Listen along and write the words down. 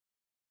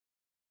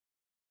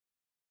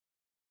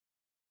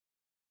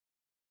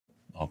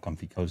All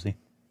comfy cozy?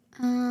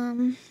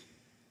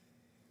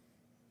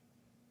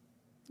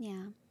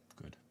 Yeah.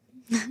 Good.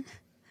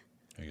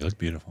 You look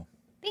beautiful.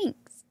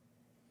 Thanks.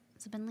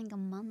 It's been like a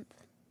month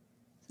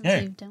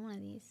since we've done one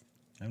of these.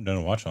 I haven't done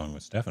a watch along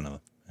with Steph in a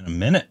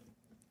minute.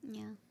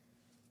 Yeah.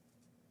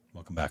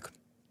 Welcome back.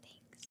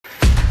 Thanks.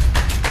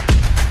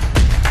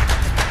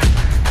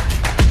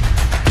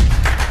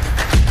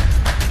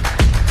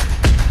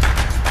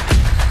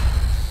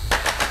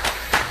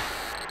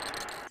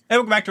 Hey,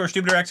 welcome back to our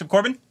Stupid Reacts of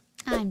Corbin.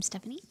 I'm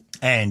Stephanie.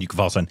 And you can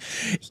follow us on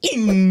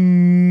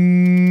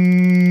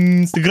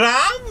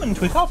Instagram and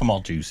Twitter for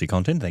more juicy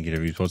content. Thank you to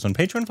everybody who posts on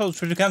Patreon. Follow us,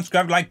 Twitter account,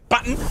 subscribe, like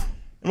button.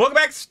 And welcome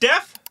back,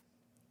 Steph.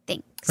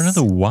 Thanks. For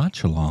another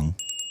watch along.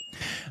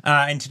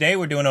 And today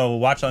we're doing a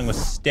watch along with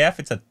Steph.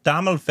 It's a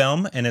Tamil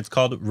film and it's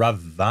called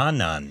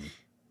Raavanan.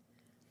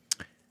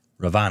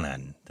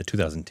 Raavanan, the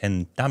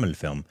 2010 Tamil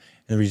film.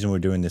 And the reason we're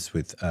doing this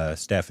with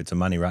Steph, it's a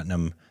Mani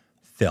Ratnam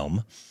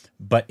film.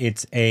 But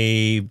it's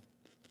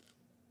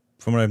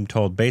from what I'm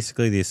told,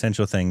 basically the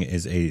essential thing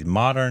is a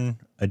modern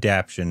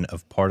adaptation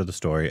of part of the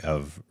story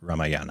of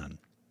Ramayana.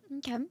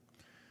 Okay.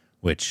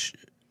 Which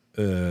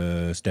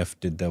Steph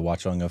did the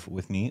watch along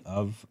with me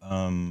of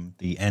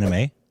the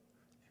anime.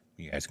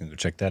 You guys can go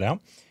check that out.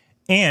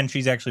 And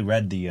she's actually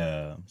read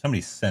the,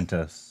 somebody sent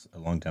us a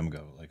long time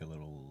ago, like a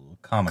little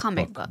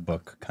comic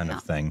book kind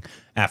of thing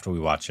after we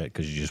watch it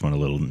because you just want to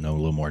know a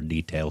little more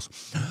details.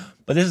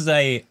 But this is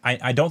I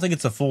don't think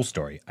it's a full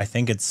story. I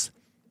think it's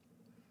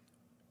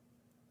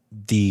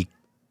the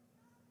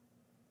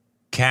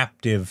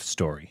captive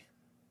story.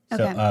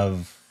 Okay. So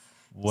of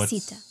what's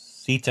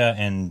Sita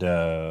and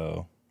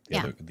the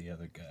other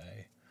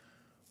guy.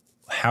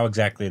 How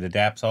exactly it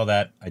adapts all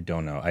that, I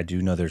don't know. I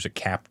do know there's a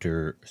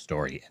captor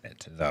story in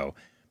it, though,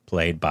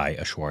 played by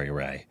Aishwarya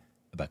Rai,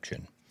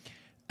 Bachchan.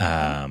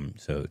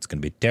 So it's going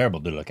to be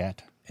terrible to look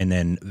at. And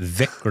then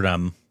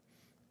Vikram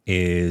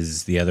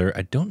is the other.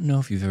 I don't know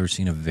if you've ever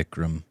seen a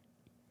Vikram.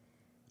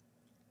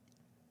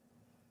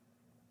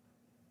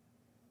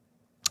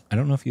 I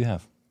don't know if you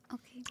have.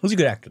 Okay. He's a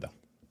good actor, though.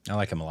 I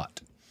like him a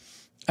lot.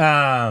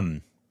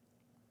 And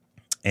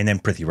then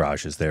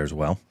Prithviraj is there as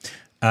well.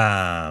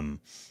 And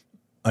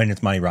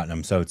it's Mani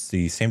Ratnam, so it's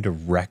the same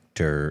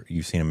director.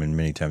 You've seen him in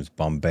many times.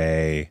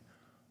 Bombay,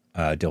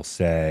 Dil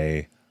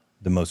Se.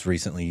 The most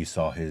recently you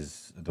saw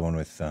the one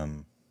with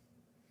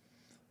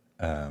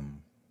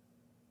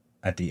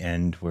at the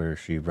end where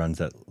she runs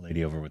that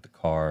lady over with the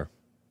car,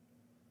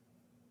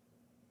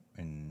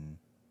 and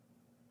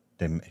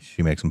then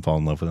she makes him fall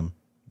in love with him.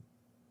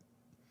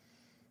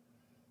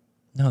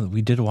 No,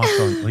 we did a watch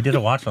along. We did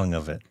a watch along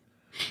of it.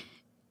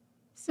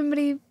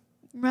 Somebody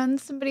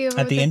runs somebody over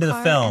at the end of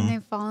the film, and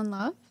they fall in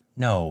love.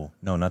 No,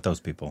 not those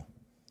people.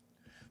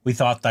 We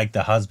thought like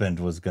the husband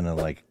was gonna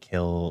like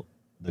kill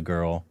the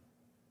girl.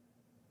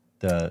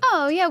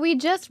 Oh yeah, we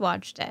just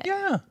watched it.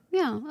 Yeah.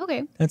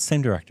 Okay. That's the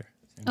same director.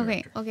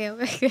 Okay.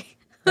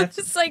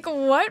 It's like,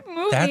 what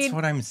movie? That's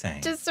what I'm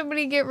saying. Does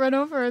somebody get run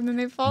over and then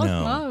they fall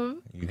in love?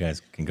 You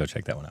guys can go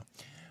check that one out.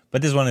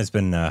 But this one has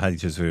been highly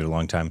anticipated a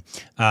long time.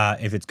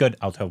 If it's good,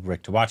 I'll tell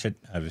Rick to watch it.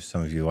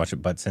 Some of you watch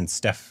it, but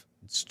since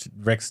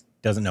Rick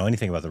doesn't know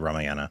anything about the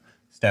Ramayana,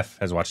 Steph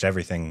has watched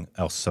everything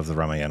else of the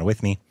Ramayana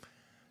with me.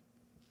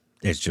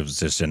 It's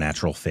just a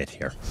natural fit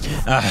here.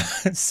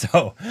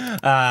 So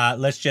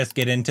let's just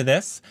get into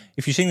this.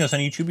 If you're seeing this on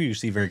YouTube, you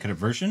see a very cut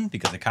version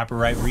because of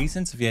copyright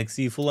reasons. If you like to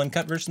see a full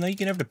uncut version, though, you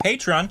can have to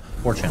Patreon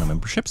or channel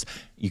memberships.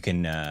 You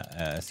can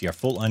see our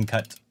full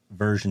uncut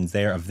versions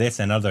there of this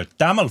and other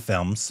Tamil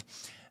films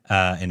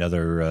and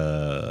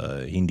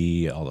other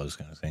Hindi, all those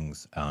kind of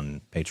things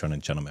on Patreon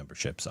and channel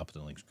memberships. I'll put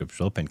the links in the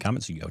description below, pinned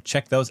comments, so you go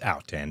check those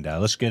out. And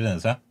let's get into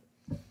this, huh?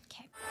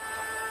 Okay.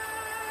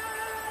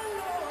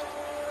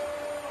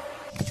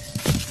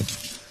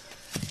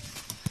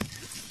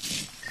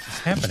 What's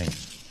happening?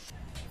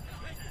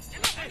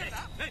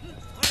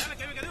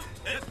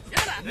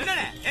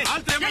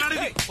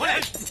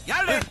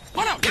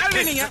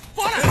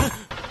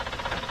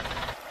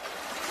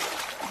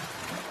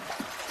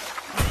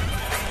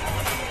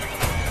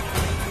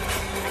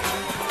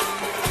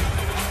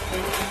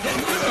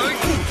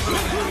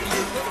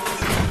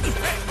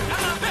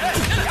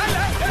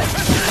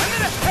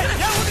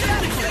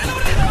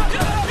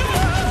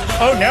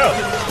 Oh no!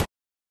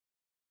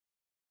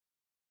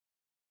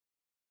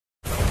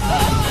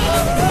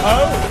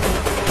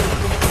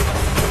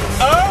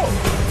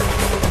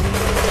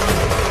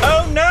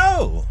 Oh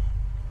no!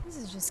 This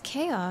is just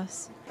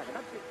chaos.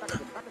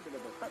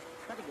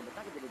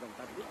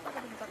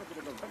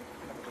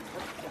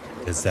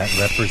 Does that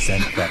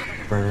represent that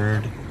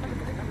bird?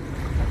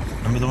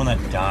 Remember the one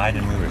that died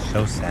and we were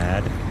so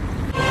sad?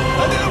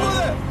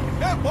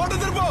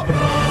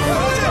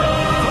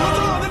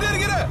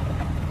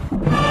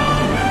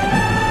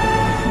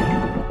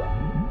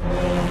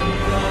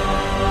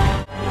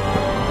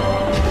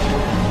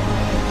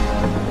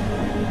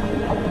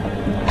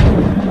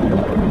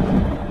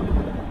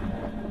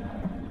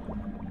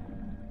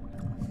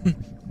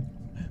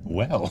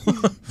 Well.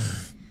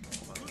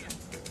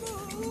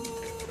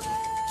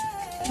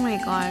 Oh my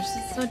gosh,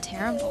 it's so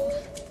terrible.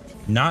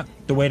 Not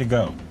the way to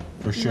go,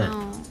 for sure.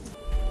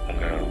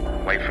 No.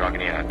 Wife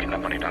Raginiya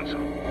kidnap பண்ணிட்டாங்க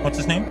sir. What's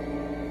his name?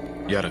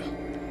 யாரு?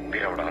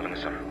 வீராவோட ஆளுங்க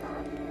sir.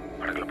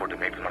 படகுல போட்டு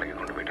மேற்கு மலைக்கு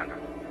கொண்டு போயிட்டாங்க.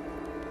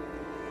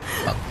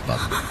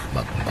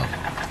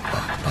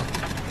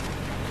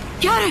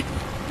 யாரு?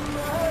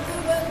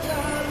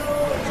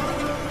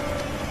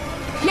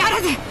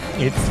 யாரது?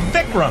 It's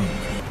Vikram.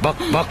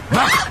 Buck buck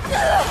buck.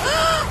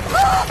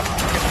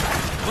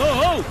 ஓ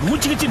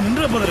மூச்சு கிச்சு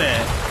நின்ற போதே.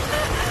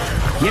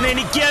 என்ன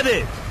நிக்காது.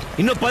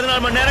 இன்னும்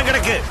 14 மணி நேரம்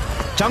கிடக்கு.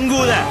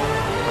 சங்கூத.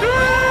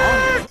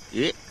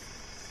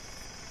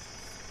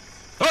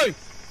 ஏய்.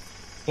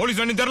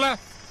 போலீஸ் வந்து தெரியல.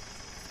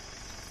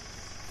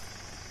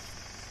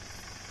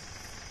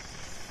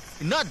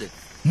 என்னது?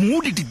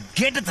 மூடிட்டு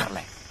கேட்ட தரல.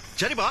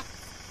 சரிப்பா.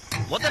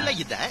 முதல்ல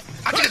இத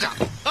அச்சகச்சா.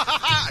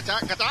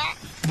 அச்சகச்சா.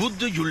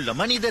 புத்தியுள்ள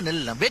மனிதன்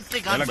எல்லாம் வெற்றி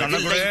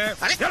காண்பதில்லை.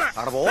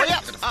 அட போயா.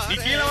 நீ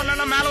கீழ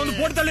வரலன்னா மேல வந்து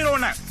போட்டு தள்ளிடுவேன்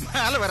உன்னை.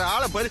 மேல வேற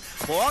ஆளை பாரு.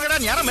 போங்கடா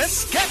ஞானமே.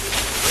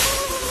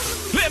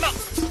 Lena.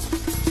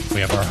 We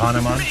have our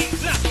Hanuman.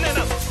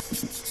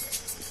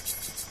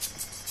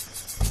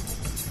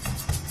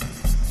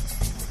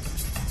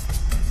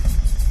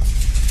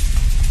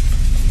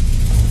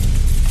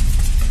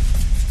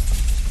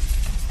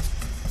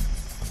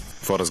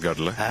 Forest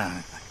கார்டுல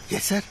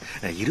எஸ் சார்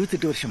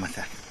 28 வருஷமா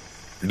சார்.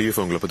 டிஎஃப்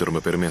உங்களை பத்தி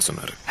ரொம்ப பெருமையா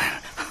சொன்னாரு.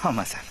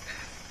 ஆமா சார்.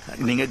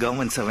 நீங்க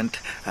government servant.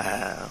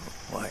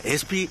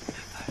 SP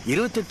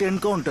 28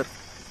 encounter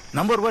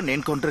number 1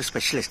 encounter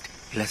specialist.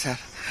 இல்ல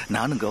சார்,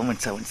 நானும்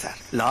government servant sir.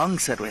 Long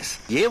service.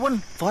 A1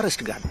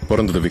 forest card.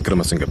 பிறந்தது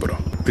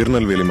விக்ரமசிங்கபுரம்.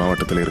 திருநெல்வேலி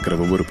மாவட்டத்தில் இருக்கிற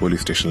ஒவ்வொரு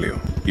போலீஸ்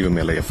ஸ்டேஷன்லயும் இவன்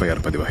மேல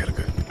எஃப்ஐஆர்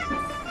பதிவாயிருக்கு.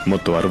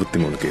 மொத்தம்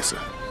 63 கேஸ்.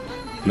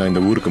 நான்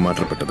இந்த ஊருக்கு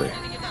மாற்றப்பட்டது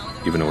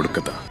இவனை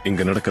ஒடுக்கத்தான்.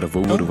 இங்க நடக்கிற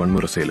ஒவ்வொரு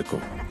வன்முறை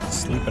செயலுக்கும்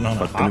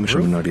 10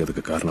 நிமிஷம் முன்னாடி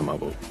அதுக்கு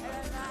காரணமாவோ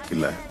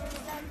இல்ல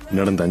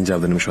நடந்த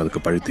 5வது நிமிஷம்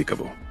அதுக்கு பழி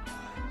தீக்கவோ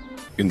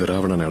இந்த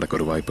ராவணன் நடக்க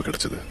ஒரு வாய்ப்பு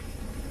கிடைச்சது.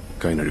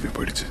 கை நழுவி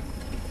போயிடுச்சு.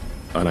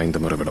 ஆனா இந்த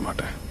முறை விட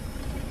மாட்டேன்.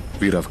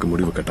 வீராவுக்கு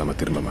முடிவு கட்டாம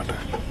திரும்ப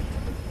மாட்டேன்.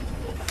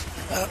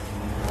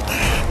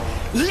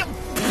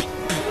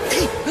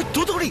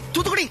 தூத்துக்குடி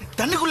தூத்துக்குடி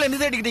தண்ணிக்குள்ள என்ன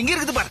தேடிக்கிட்டு இங்க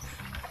இருக்குது பாரு.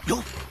 யோ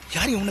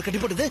யாரு உன்னை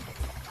கட்டிப்பட்டது?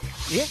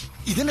 ஏ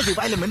இது என்ன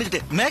வாயில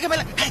மென்னுக்கிட்டு மேக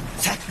மேல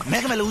சார்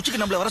மேக மேல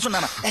உச்சிக்கு நம்மள வர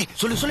சொன்னானா?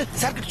 சொல்லு சொல்லு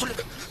சார் கிட்ட சொல்லு.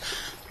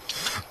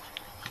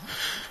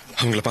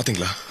 அவங்கள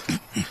பாத்தீங்களா?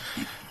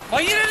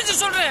 வயிறடிச்சு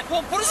சொல்றேன்.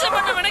 உன் புருஷன்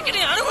பண்ண வினைக்கு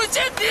நீ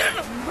அனுபவிச்சே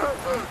தீரணும்.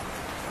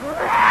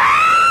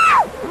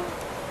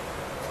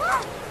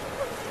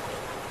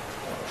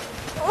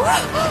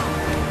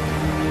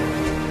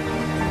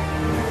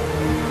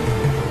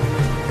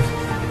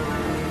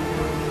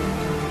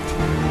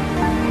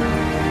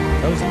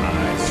 Those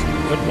eyes.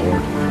 Good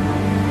Lord.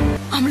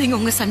 ஆம்பளைங்க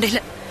உங்க சண்டையில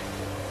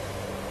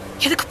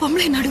எதுக்கு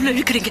பொம்பளை நடுவுல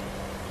இழுக்கிறீங்க?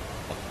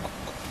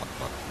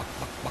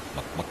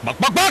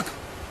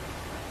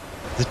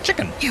 The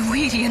chicken. என்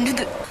உயிர்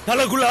என்னது?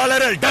 தலகுல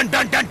அலறல் டன்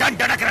டன் டன் டன்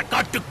டனக்கற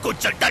காட்டு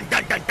கூச்சல் டன்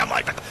டன் டன்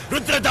டமால்ட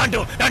ருத்ர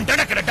தாண்டோ டன்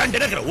டனக்கற டன்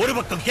டனக்கற. ஒரு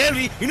பக்கம்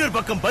கேள்வி, இன்னொரு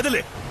பக்கம் பதில்.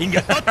 இங்க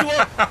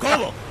தத்துவம்,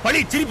 கோபம்,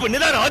 பழி, சிரிப்பு,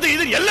 நிதானம், அது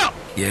இது எல்லாம்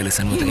 7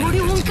 சண்முகம்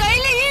முடி உன்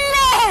கையில இல்ல.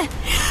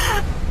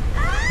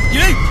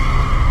 ஏய்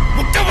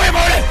முட்டை போய்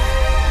போடு.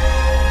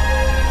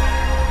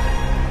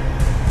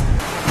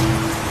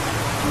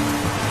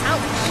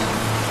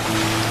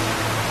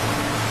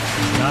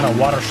 Not a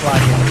water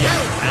slide in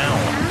here. Ow.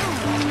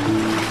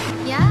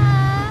 Yeah,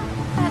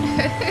 that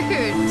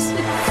hurts.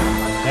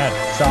 That's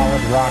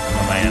solid rock,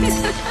 my man.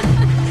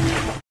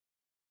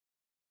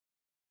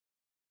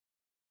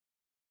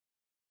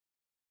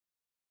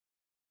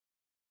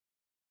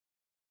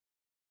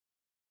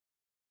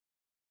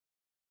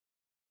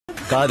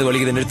 காது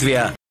வலிக்குது,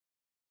 நிறுத்துவியா?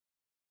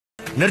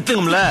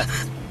 நிறுத்துங்கம்ல.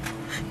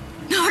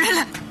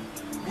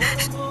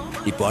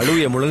 இப்போ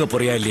அழுவிய முழுங்க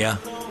போறியா இல்லையா?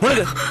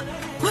 முழுங்க.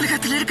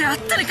 உலகத்துல இருக்கிற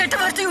அத்தனை கெட்ட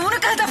வார்த்தையும்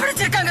உனக்காக தான்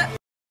படிச்சிருக்காங்க.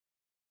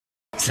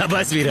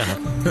 சபாஸ் வீரா.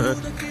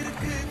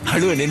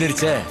 அழுவ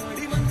நின்னுடுச்சே.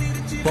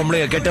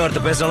 பொம்பளைங்க கெட்ட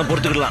வார்த்தை பேசினாலும்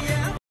பொறுத்துக்கலாம்.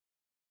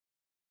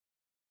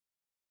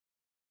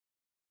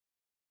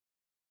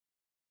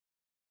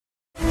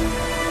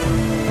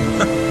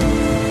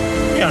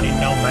 You don't even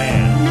know, man.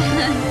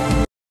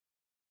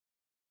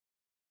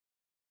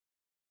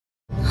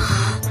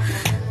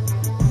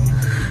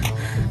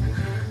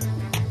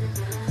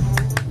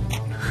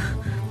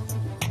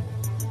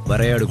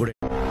 வரையாடு கூட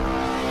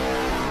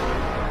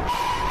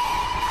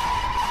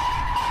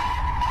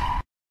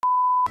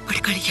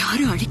அடிக்கடி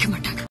யாரும் அழிக்க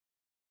மாட்டாங்க.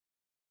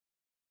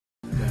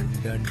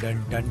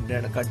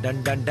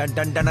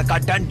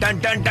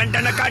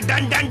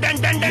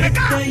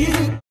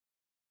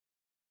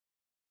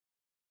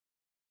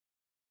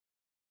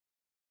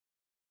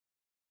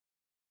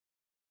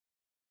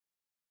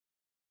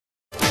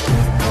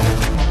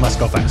 Must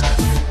go faster.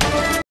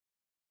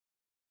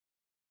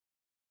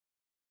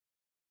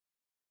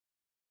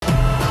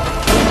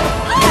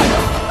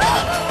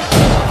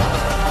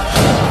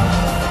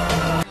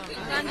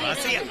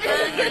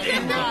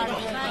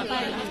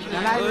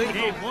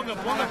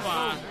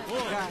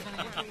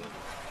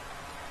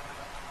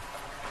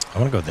 I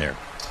want to go there.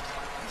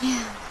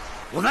 Yeah.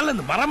 முதல்ல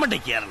இந்த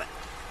மரமண்டைக்கு ஏறல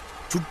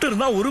சுட்டு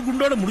இருந்தா ஒரு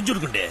குண்டோட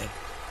முடிஞ்சிருக்குண்டே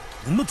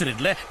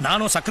 302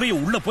 நானும் சக்கரையை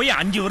உள்ள போய்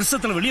 5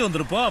 வருஷத்துல வெளியே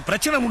வந்திருப்போம்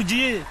பிரச்சனை முடிஞ்சு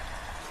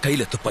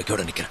கையில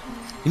துப்பாக்கியோட நிக்கிறேன்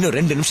இன்னும்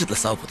 2 நிமிஷத்துல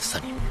சாவ போகுது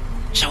சாமி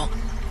சவம்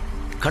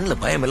கண்ணுல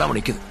பயம் இல்லாம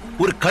நிக்குது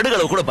ஒரு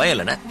கடுகளவு கூட பயம்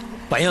இல்லைன்னு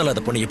பயம்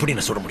இல்லாத பொண்ணு எப்படி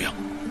நான் சொல்ல முடியும்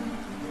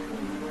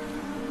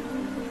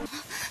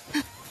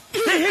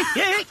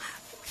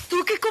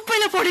தூக்கி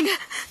குப்பையில போடுங்க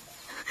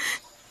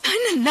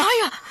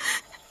நாயா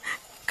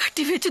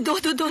கட்டி வச்சு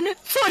தோன்னு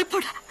சோறு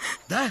போட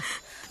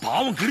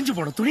பாவம் கிழிஞ்சு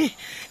போன துணி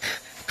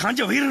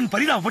காஞ்ச வயிறுன்னு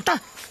பரிதாபப்பட்டா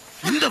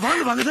இந்த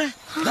வாங்குத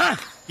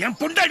என்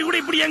பொண்டாடி கூட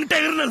இப்படி என்கிட்ட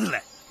இருந்தது இல்ல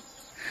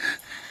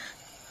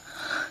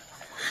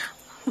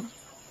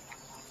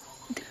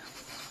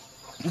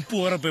உப்பு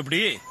வரப்ப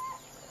எப்படி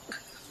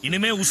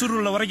இனிமே உசுறு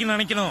உள்ள வரைக்கும்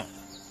நினைக்கணும்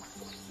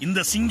இந்த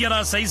சிங்கரா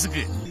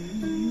சைஸுக்கு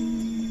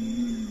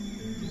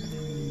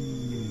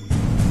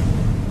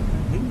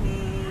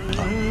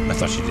I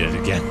thought she did it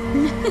again.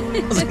 I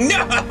was like,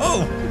 no!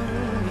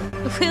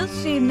 Will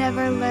she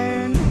never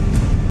learn?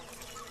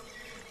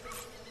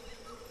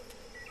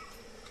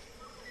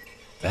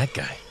 That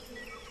guy.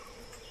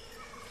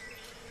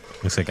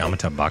 Looks like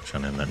Amitabh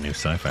Bachchan in that new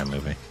sci-fi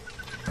movie.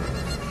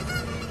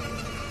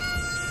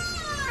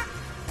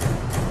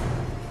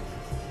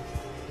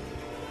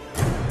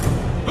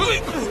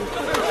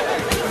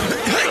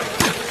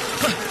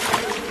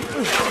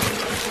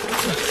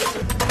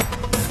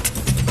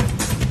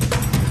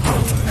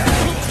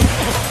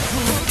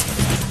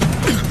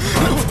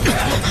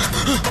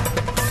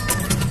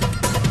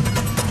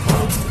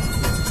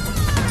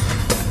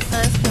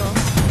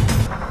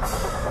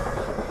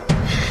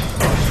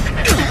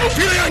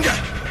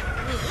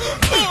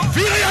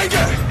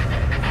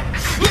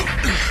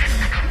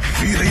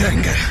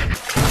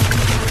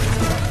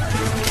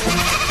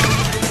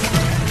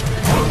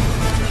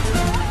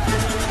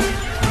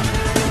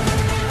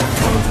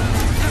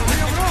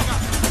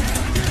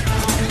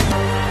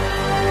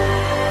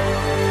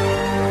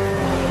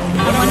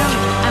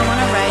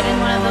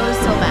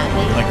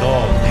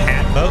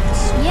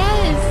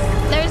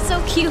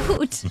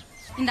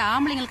 இந்த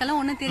ஆம்பளைங்களுக்கெல்லாம்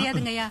ஒண்ணும்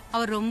தெரியாதுங்கய்யா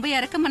அவர் ரொம்ப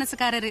இறக்க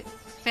மனசுக்காரரு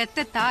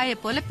பெத்த தாயை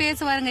போல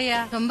பேசுவாருங்கய்யா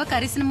ரொம்ப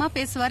கரிசனமா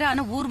பேசுவாரு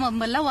ஆனா ஊர்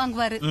மம்பெல்லாம்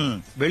வாங்குவாரு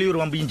வெளியூர்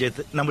வம்பியும்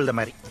சேர்த்து நம்மள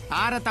மாதிரி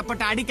ஆற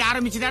தப்பட்ட அடிக்க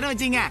ஆரம்பிச்சுதாட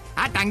வச்சீங்க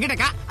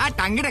டங்கிடக்கா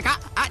டங்கிடக்கா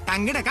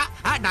டங்கிடக்கா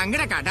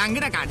டங்கிடக்கா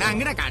டங்கிடக்கா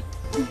டங்கிடக்கா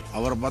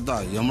அவரை பார்த்தா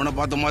எமனை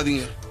பார்த்த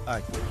மாதிரிங்க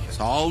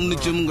சாவும்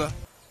நிச்சயமுங்க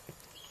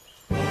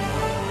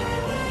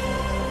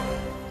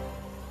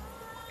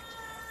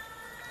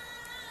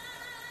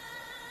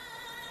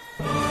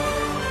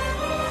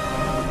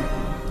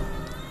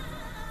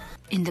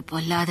இந்த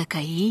பொல்லாத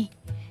கை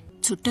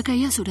சுட்ட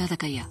கையா சுடாத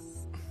கையா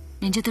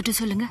நெஞ்ச தொட்டு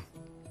சொல்லுங்க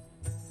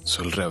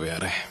சொல்ற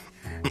வேற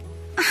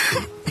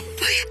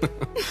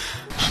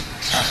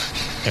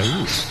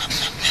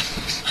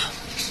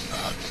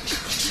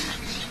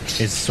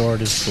His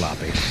sword is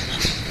floppy.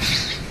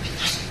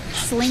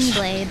 Sling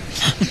blade.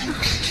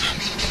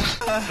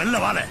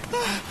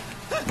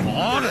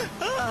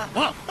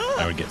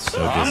 I would get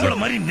so dizzy.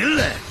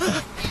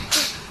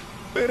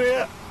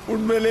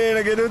 உண்மையிலே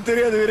எனக்கு எதுவும்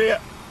தெரியாது வீரையா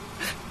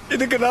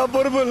இதுக்கு நான்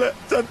பொறுப்பு இல்ல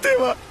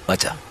சத்தியமா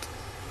மச்சா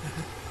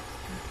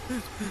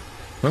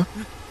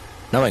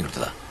நான் வாங்கி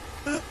கொடுத்ததா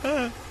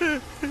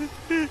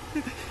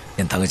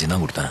என் தங்கச்சி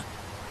தான் கொடுத்தேன்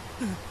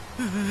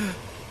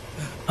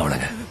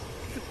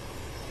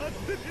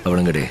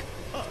அவளுங்கடே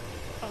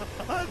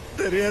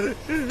தெரியாது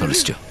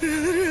தொலைச்சிட்டோ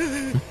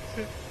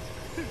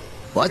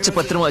வாட்ச்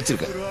பத்திரமா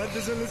வச்சிருக்க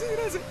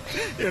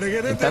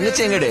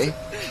தங்கச்சி எங்கடே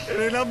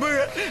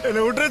நம்புங்க என்ன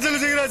விட்டுற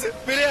சொல்லு சிங்கராஜ்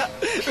பெரியா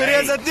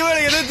பெரியா சத்தியமா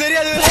எனக்கு எதுவும்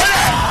தெரியாது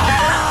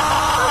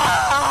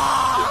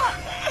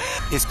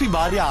எஸ்பி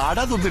பாரியா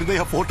ஆடா தந்துருந்தா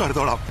என் போட்டோ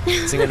எடுத்தோடாம்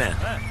சிங்கண்ணே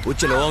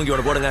உச்சில ஓங்கி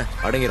ஒன்று போடுங்க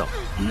அடங்கிரும்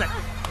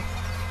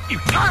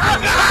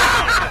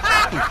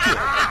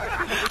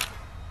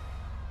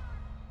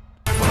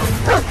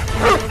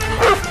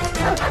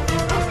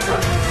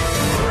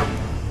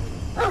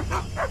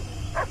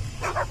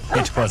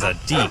It was a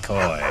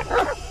decoy.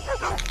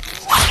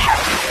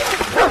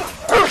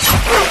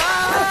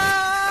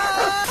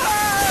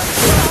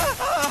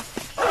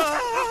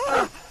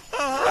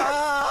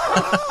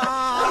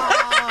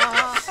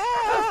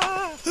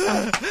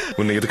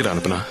 உன்னை எதுக்குடா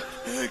அனுப்புனா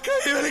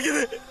கை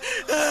வலிக்குது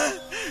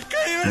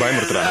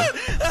பயமுறுத்துறா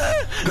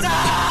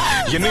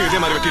என்ன இதே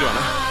மாதிரி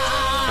வெட்டிடுவானா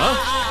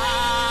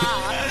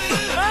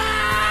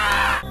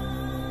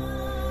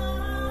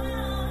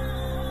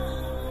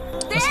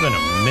It's been a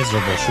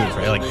miserable shoot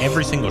for her. Like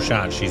every single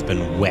shot, she's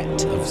been wet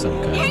of some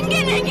kind.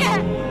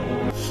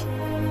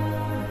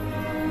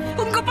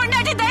 உங்க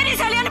பொண்டாட்டி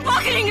தைரியசாலியான்னு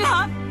பாக்குறீங்களா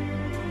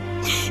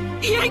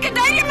எனக்கு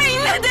தைரியமே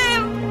இல்லது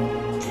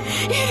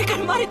எனக்கு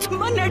மாதிரி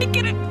சும்மா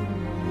நடிக்கிறேன்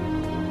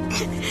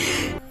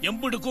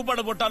எம்புட்டு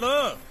கூப்பாடு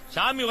போட்டாலும்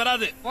சாமி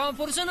வராது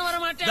புருஷனும் வர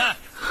மாட்டேன்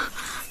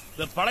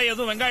இந்த பழைய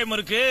எதுவும் வெங்காயம்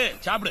இருக்கு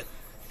சாப்பிடு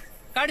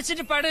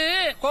கடிச்சிட்டு படு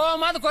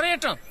கோவமாவது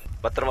குறையட்டும்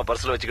பத்திரமா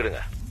பர்ஸ்ல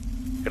வச்சுக்கிடுங்க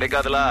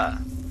கிடைக்காதுல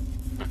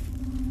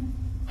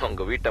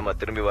உங்க வீட்டம்மா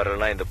திரும்பி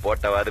வரலாம் இந்த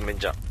போட்டாவாது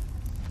மிஞ்சான்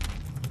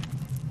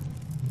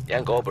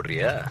ஏன்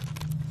கோவப்படுறியா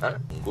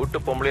கூட்டு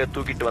பொம்பளைய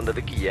தூக்கிட்டு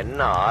வந்ததுக்கு என்ன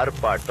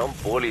ஆர்ப்பாட்டம்,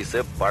 போலீஸ்,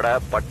 படை,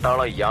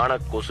 பட்டாளம், யானை,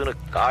 கொசுன்னு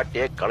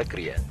காட்டே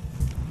கலக்குறிய.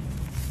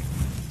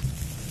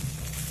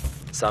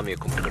 சாமியை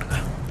கும்பிட்டுக்கிடுங்க.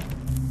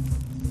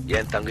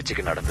 என்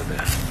தங்கச்சிக்கு நடந்தது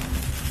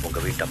உங்க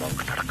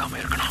வீட்டம்மாவுக்கு நடக்காம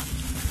இருக்கணும்.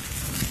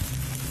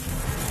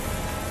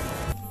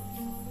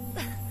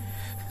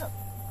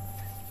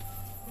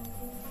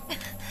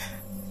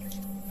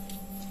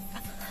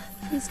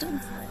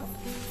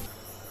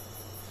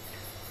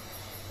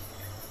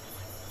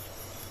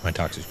 My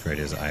toxic trait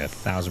is I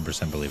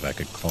 1000% believe I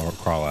could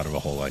crawl out of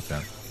a hole like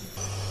that.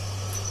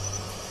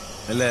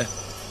 இல்ல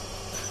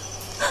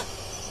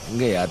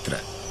இங்க யாத்திரை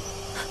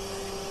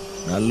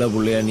நல்ல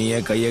புள்ளையா நீயே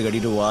கையை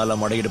கட்டிட்டு வாழை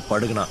மடக்கிட்டு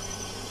படுக்கணா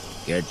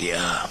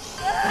கேட்டியா?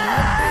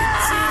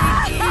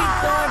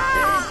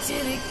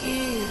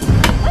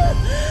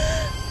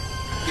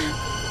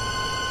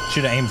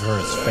 Should have aimed for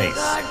his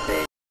face.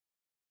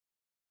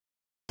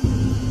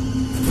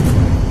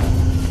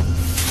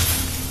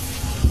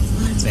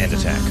 Sand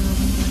attack.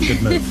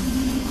 Good move.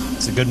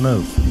 It's a good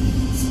move.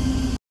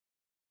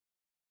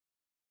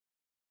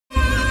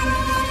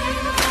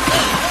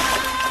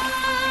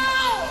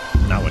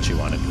 Not what you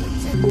wanted.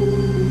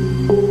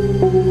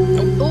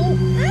 Oh.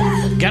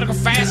 Gotta go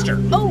faster.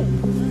 Oh.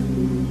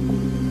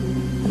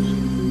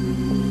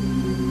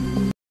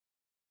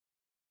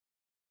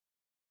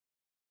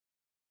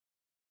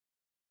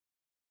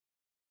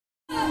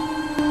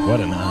 What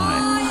an eye.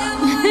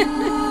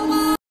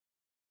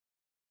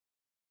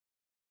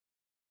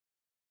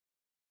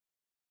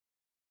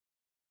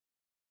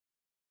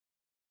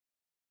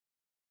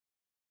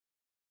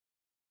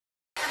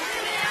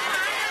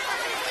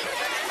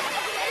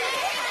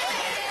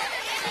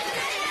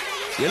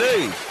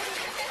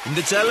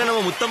 இந்த சேனல்ல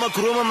நம்ம முத்தமா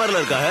குருவமா மாதிரில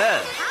இருக்காக.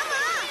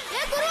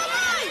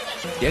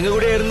 எங்க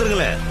கூட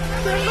இருந்துருங்களேன்.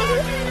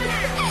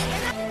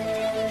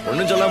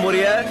 ஒண்ணும் சொல்லாம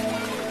போறிய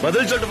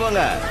பதில் சொல்லிட்டு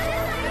போங்க.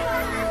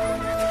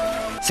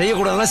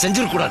 செய்யக்கூடாதுன்னா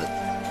செஞ்சிருக்கூடாது.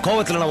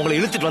 கோவத்துல நான் உங்களை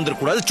இழுத்துட்டு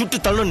வந்துடக்கூடாது. சுட்டு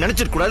தள்ளணும்னு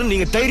நினைச்சிருக்கூடாது.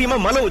 நீங்க தைரியமா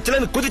மலை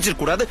உச்சில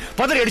குதிச்சிருக்கூடாது.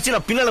 பதறி அடிச்சு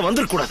நான் பின்னால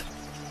வந்துடக்கூடாது.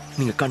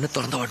 நீங்க கண்ணை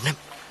திறந்த உடனே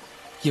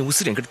என்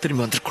உசுறு என்கிட்ட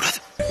திரும்பி வந்துடக்கூடாது.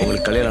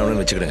 உங்களுக்கு கல்யாணம்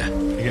ஆகணும்னு வச்சுக்கிடுங்க.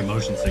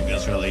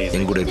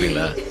 எங்க கூட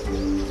இருப்பீங்களா?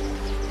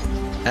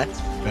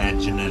 Bad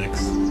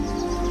genetics.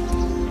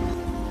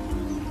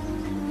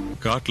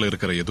 காட்டுல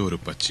இருக்கிற ஏதோ ஒரு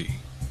பச்சி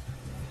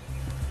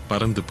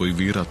பறந்து போய்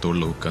வீரா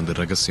தோல்ல உட்காந்து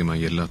ரகசியமா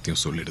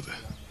எல்லாத்தையும் சொல்லிடுது.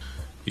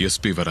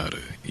 எஸ்பி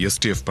வராரு,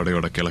 எஸ்டிஎஃப்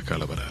படையோட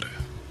கிழக்கால வராரு.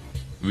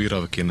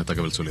 வீராவுக்கு என்ன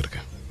தகவல்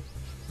சொல்லிருக்கேன்?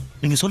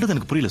 நீங்க சொல்றது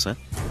எனக்கு புரியல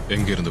சார்.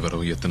 எங்க இருந்து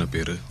வரோம், எத்தனை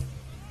பேரு?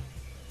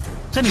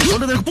 சார் நீங்க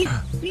சொல்றது எனக்கு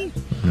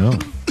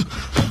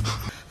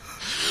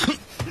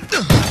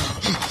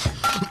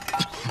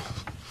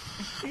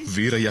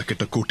வீரையா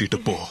கிட்ட கூட்டிட்டு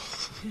போ.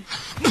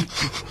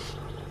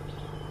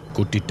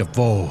 கூட்டிட்டு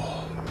போ.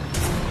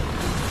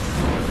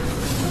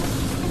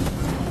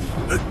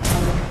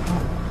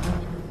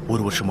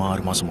 ஒரு வருஷமா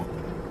 6 மாசமா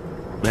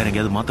வேற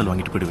எங்கேயாவது மாத்தல்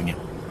வாங்கிட்டு போயிடுவீங்க.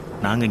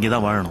 நாங்க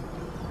இங்கதான் வாழணும்.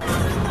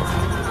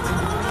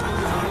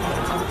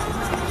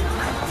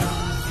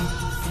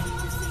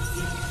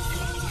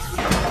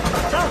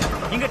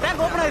 இங்க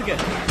டேங்க் ஓபனா இருக்கு.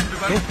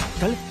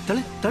 தள்ளு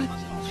தள்ளு தள்ளு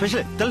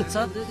ஸ்பெஷல் தள்ளு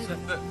சார்.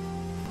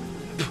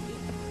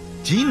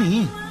 சீனி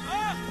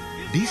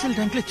டீசல்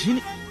டேங்க்ல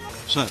சீனி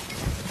சார்.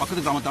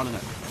 பக்கத்து கிராமத்து ஆளுங்க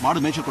மாடு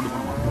மேய்ச்சல் கொண்டு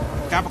போகணுமா?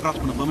 கேப்பை கிராஸ்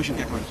பண்ண பெர்மிஷன்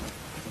கேட்க வேண்டும் sir.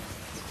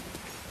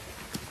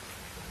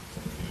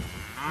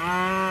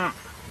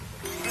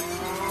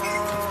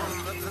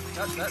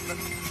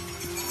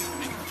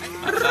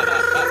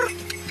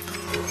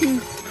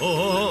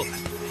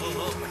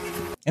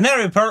 And that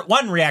would be part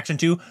 1 reaction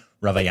to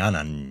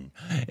Raavanan.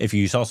 If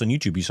you saw us on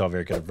YouTube, you saw a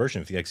very cut version.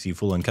 If you'd like to see a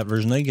full uncut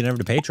version, though, you can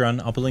over to Patreon.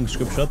 I'll put a link in the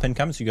description below, pinned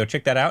comments, so you go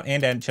check that out,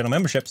 and add channel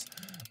memberships.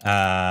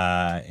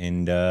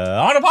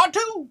 On to part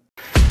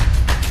 2!